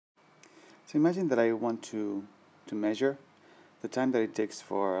So imagine that I want to measure the time that it takes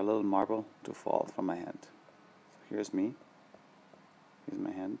for a little marble to fall from my hand. So here's me, here's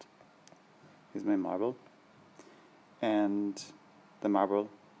my hand, here's my marble, and the marble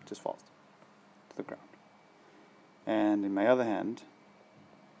just falls to the ground. And in my other hand,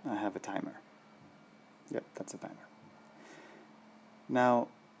 I have a timer. Yep, that's a timer. Now,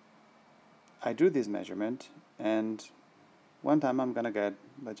 I do this measurement, and one time I'm going to get,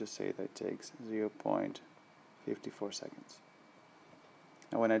 let's just say that it takes 0.54 seconds.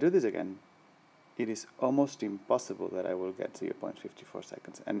 Now when I do this again, it is almost impossible that I will get 0.54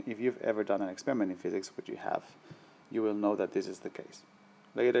 seconds. And if you've ever done an experiment in physics, which you have, you will know that this is the case.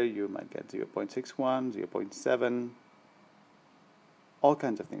 Later you might get 0.61, 0.7, all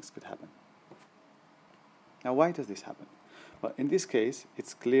kinds of things could happen. Now why does this happen? Well, in this case,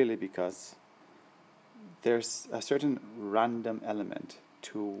 it's clearly because there's a certain random element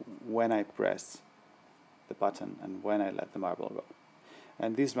to when I press the button and when I let the marble go.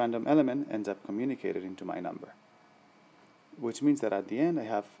 And this random element ends up communicated into my number, which means that at the end I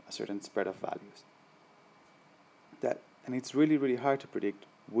have a certain spread of values. And it's really, really hard to predict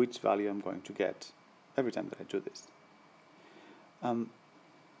which value I'm going to get every time that I do this.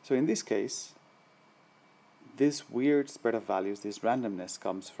 So in this case, this weird spread of values, this randomness,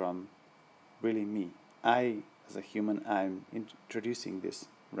 comes from really me. I, as a human, I'm introducing this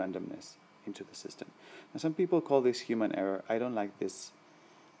randomness into the system. Now, some people call this human error. I don't like this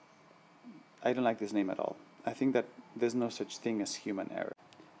name at all. I think that there's no such thing as human error.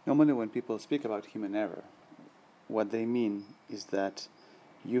 Normally when people speak about human error, what they mean is that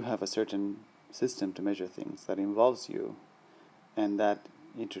you have a certain system to measure things that involves you, and that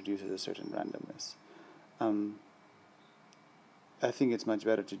introduces a certain randomness. I think it's much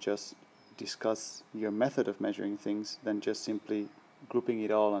better to just discuss your method of measuring things than just simply grouping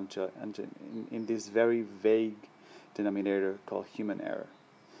it all in this very vague denominator called human error.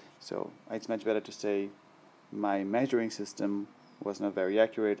 So it's much better to say my measuring system was not very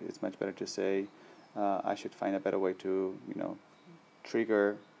accurate. It's much better to say I should find a better way to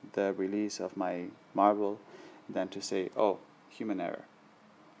trigger the release of my marble than to say, oh, human error,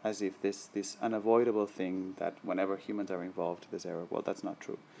 as if this unavoidable thing that whenever humans are involved there's error. Well, that's not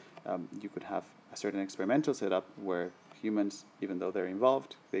true. You could have a certain experimental setup where humans, even though they're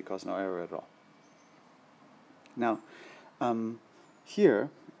involved, they cause no error at all. Now,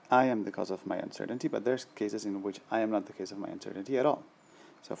 here I am the cause of my uncertainty, but there's cases in which I am not the case of my uncertainty at all.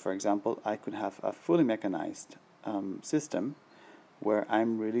 So for example, I could have a fully mechanized system where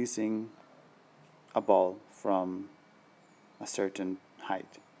I'm releasing a ball from a certain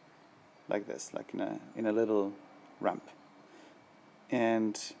height, like this, like in a little ramp.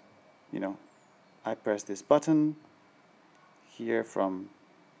 And I press this button here from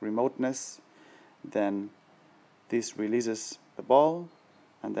remoteness, then this releases the ball,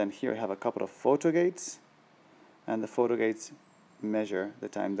 and then here I have a couple of photo gates, and the photo gates measure the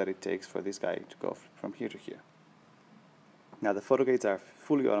time that it takes for this guy to go from here to here. Now the photo gates are a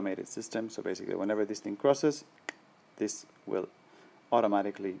fully automated system, so basically whenever this thing crosses, this will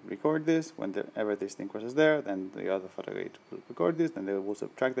automatically record this. Whenever this thing crosses there, then the other photo gate will record this, then they will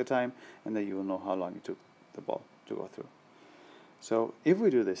subtract the time, and then you will know how long it took the ball to go through. So if we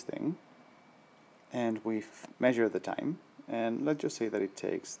do this thing, and we measure the time, and let's just say that it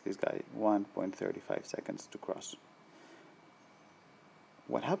takes this guy 1.35 seconds to cross.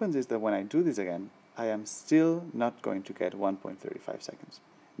 What happens is that when I do this again, I am still not going to get 1.35 seconds.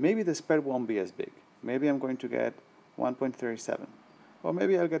 Maybe the spread won't be as big. Maybe I'm going to get 1.37. Or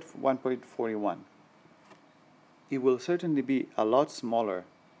maybe I'll get 1.41. It will certainly be a lot smaller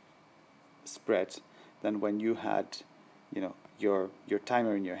spread than when you had, your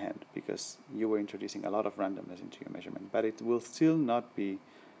timer in your hand, because you were introducing a lot of randomness into your measurement. But it will still not be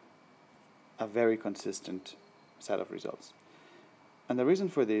a very consistent set of results. And the reason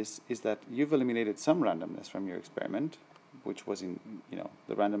for this is that you've eliminated some randomness from your experiment, which was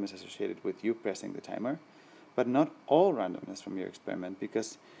the randomness associated with you pressing the timer, but not all randomness from your experiment,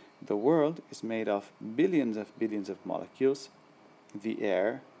 because the world is made of billions of molecules. The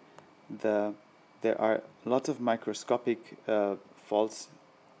air, there are lots of microscopic faults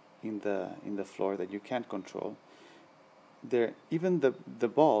in the floor that you can't control. Even the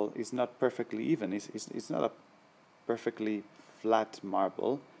ball is not perfectly even. It's not a perfectly flat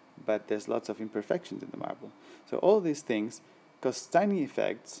marble, but there's lots of imperfections in the marble. So all these things cause tiny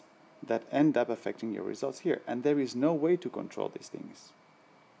effects that end up affecting your results here, and there is no way to control these things.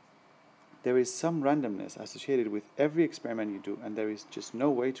 there is some randomness associated with every experiment you do, and there is just no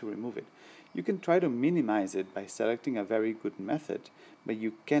way to remove it. You can try to minimize it by selecting a very good method, but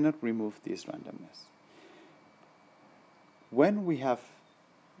you cannot remove this randomness. When we have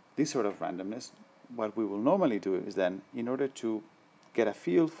this sort of randomness, what we will normally do is then, in order to get a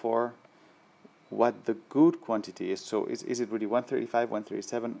feel for what the good quantity is, so is it really 135,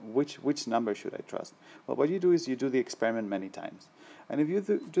 137, which number should I trust? Well, what you do is you do the experiment many times. And if you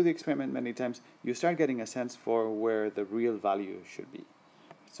do the experiment many times, you start getting a sense for where the real value should be.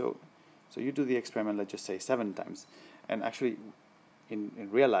 So you do the experiment, let's just say 7 times. And actually, in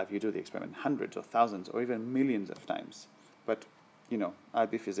real life, you do the experiment hundreds or thousands or even millions of times. But, you know,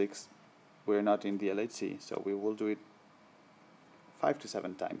 IB physics, we're not in the LHC, so we will do it 5 to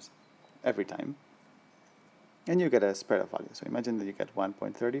 7 times every time. And you get a spread of values. So imagine that you get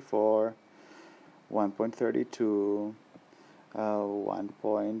 1.34, 1.32,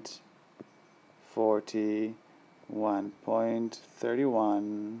 1.40,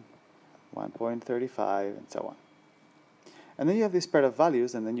 1.31, 1.35, and so on. And then you have this spread of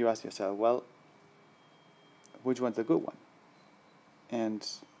values, and then you ask yourself, well, which one's the good one? And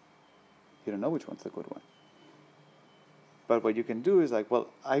you don't know which one's the good one. But what you can do is like, well,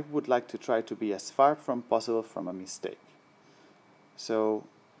 I would like to try to be as far from possible from a mistake. So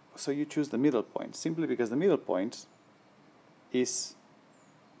you choose the middle point, simply because the middle point is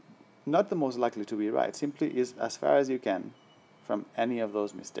not the most likely to be right, simply is as far as you can from any of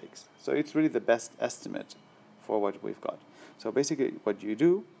those mistakes. So it's really the best estimate for what we've got. So basically what you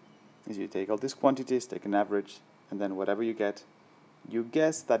do is you take all these quantities, take an average, and then whatever you get, you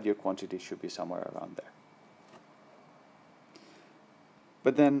guess that your quantity should be somewhere around there.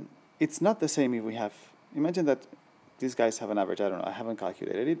 But then it's not the same if we have, imagine that these guys have an average, I don't know, I haven't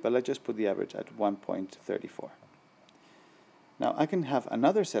calculated it, but let's just put the average at 1.34. Now I can have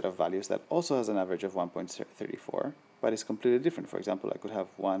another set of values that also has an average of 1.34, but it's completely different. For example, I could have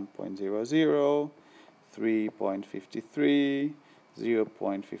 1.00, 3.53,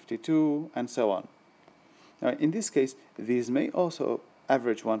 0.52, and so on. Now in this case, these may also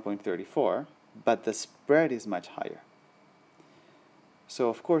average 1.34, but the spread is much higher. So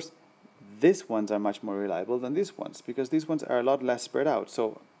of course, these ones are much more reliable than these ones, because these ones are a lot less spread out.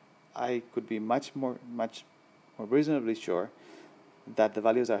 So I could be much more reasonably sure that the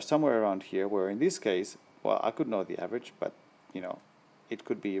values are somewhere around here, where in this case, well, I could know the average, but you know, it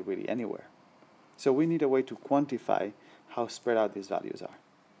could be really anywhere. So we need a way to quantify how spread out these values are.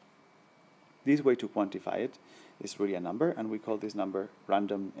 This way to quantify it is really a number, and we call this number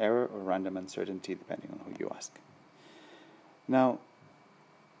random error or random uncertainty, depending on who you ask. Now,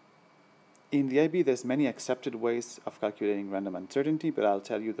 in the IB, there's many accepted ways of calculating random uncertainty, but I'll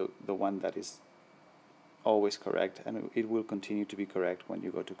tell you the one that is always correct, and it will continue to be correct when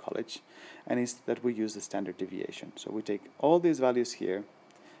you go to college, and it's that we use the standard deviation. So we take all these values here,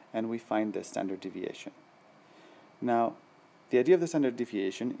 and we find the standard deviation. Now, the idea of the standard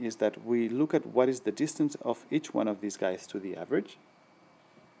deviation is that we look at what is the distance of each one of these guys to the average,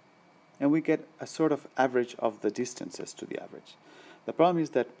 and we get a sort of average of the distances to the average. The problem is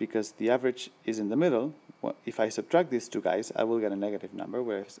that because the average is in the middle, well, if I subtract these two guys, I will get a negative number,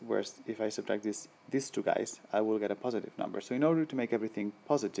 whereas if I subtract these two guys, I will get a positive number. So in order to make everything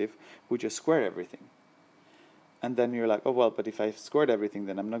positive, we just square everything. And then you're like, oh, well, but if I squared everything,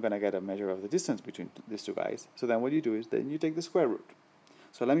 then I'm not going to get a measure of the distance between these two guys. So then what you do is then you take the square root.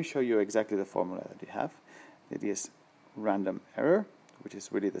 So let me show you exactly the formula that you have. It is random error, which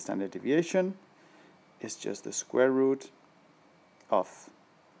is really the standard deviation. It's just the square root of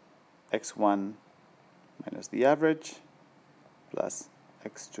x1 minus the average plus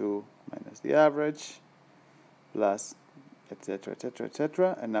x2 minus the average plus etc, etc,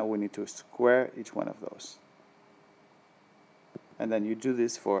 etc, and now we need to square each one of those. And then you do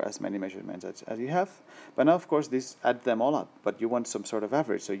this for as many measurements as you have. But now, of course, this adds them all up, but you want some sort of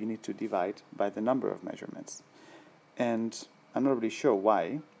average, so you need to divide by the number of measurements. And I'm not really sure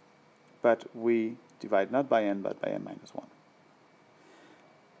why, but we divide not by n, but by n minus 1.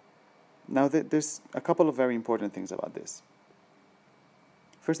 Now, there's a couple of very important things about this.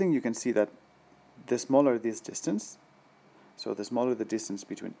 First thing, you can see that the smaller this distance, so the smaller the distance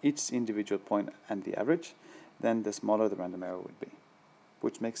between each individual point and the average, then the smaller the random error would be,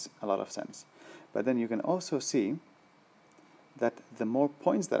 which makes a lot of sense. But then you can also see that the more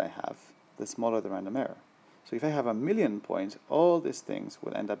points that I have, the smaller the random error. So if I have 1,000,000 points, all these things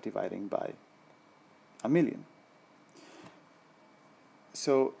will end up dividing by 1,000,000.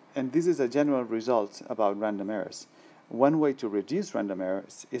 So, and this is a general result about random errors. One way to reduce random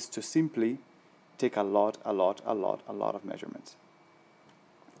errors is to simply take a lot of measurements.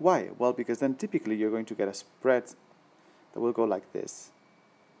 Why? Well, because then typically you're going to get a spread that will go like this,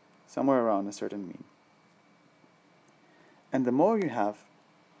 somewhere around a certain mean. And the more you have,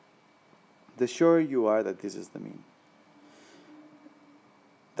 the surer you are that this is the mean.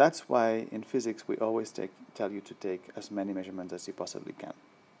 That's why in physics we always tell you to take as many measurements as you possibly can.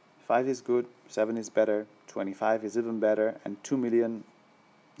 5 is good, 7 is better, 25 is even better, and 2 million,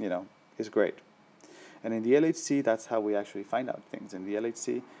 is great. And in the LHC, that's how we actually find out things. In the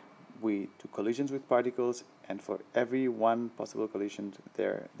LHC, we do collisions with particles, and for every one possible collision,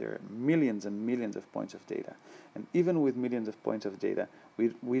 there are millions and millions of points of data. And even with millions of points of data,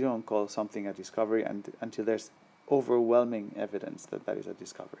 we don't call something a discovery until there's overwhelming evidence that that is a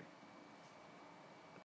discovery.